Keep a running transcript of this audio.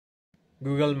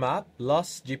Google Map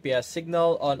lost GPS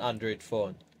signal on Android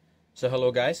phone. So hello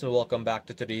guys and welcome back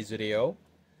to today's video.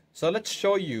 So let's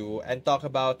show you and talk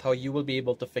about how you will be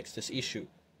able to fix this issue.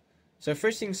 So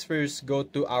first things first, go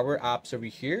to our apps over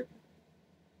here.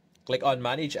 Click on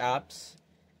manage apps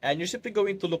and you're simply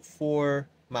going to look for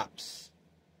maps.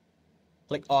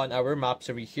 Click on our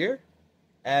maps over here,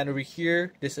 and over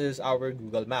here this is our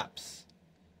Google Maps.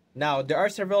 Now there are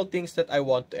several things that I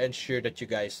want to ensure that you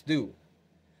guys do.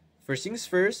 First things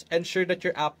first, ensure that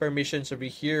your app permissions over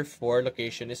here for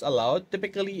location is allowed.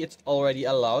 Typically, it's already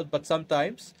allowed, but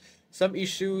sometimes some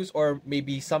issues or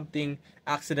maybe something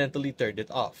accidentally turned it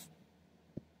off.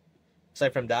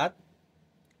 Aside from that,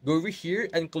 go over here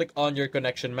and click on your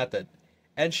connection method.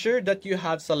 Ensure that you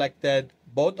have selected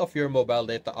both of your mobile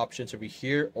data options over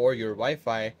here or your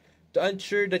Wi-Fi to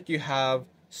ensure that you have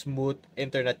smooth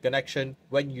internet connection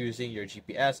when using your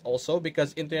GPS, also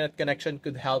because internet connection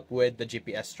could help with the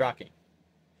GPS tracking.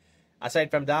 Aside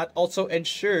from that, also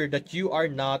ensure that you are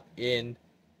not in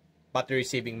battery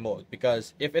saving mode,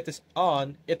 because if it is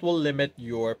on, it will limit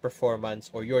your performance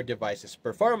or your device's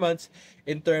performance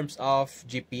in terms of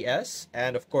GPS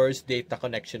and of course data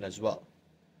connection as well.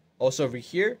 Also over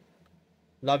here,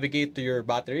 navigate to your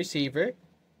battery saver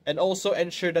and also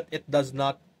ensure that it does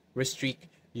not restrict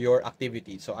your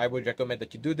activity. So I would recommend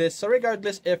that you do this. So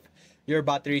regardless if your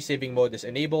battery saving mode is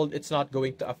enabled, it's not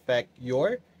going to affect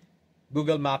your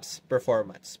Google Maps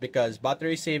performance, because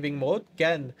battery saving mode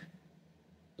can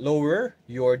lower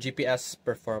your GPS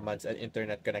performance and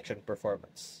internet connection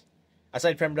performance.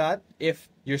 Aside from that, if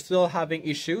you're still having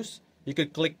issues, you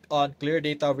could click on clear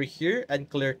data over here and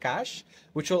clear cache,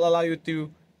 which will allow you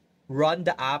to run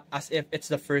the app as if it's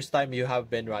the first time you have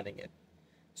been running it.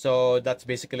 So that's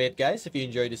basically it guys. If you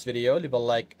enjoyed this video, leave a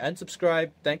like and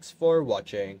subscribe. Thanks for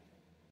watching.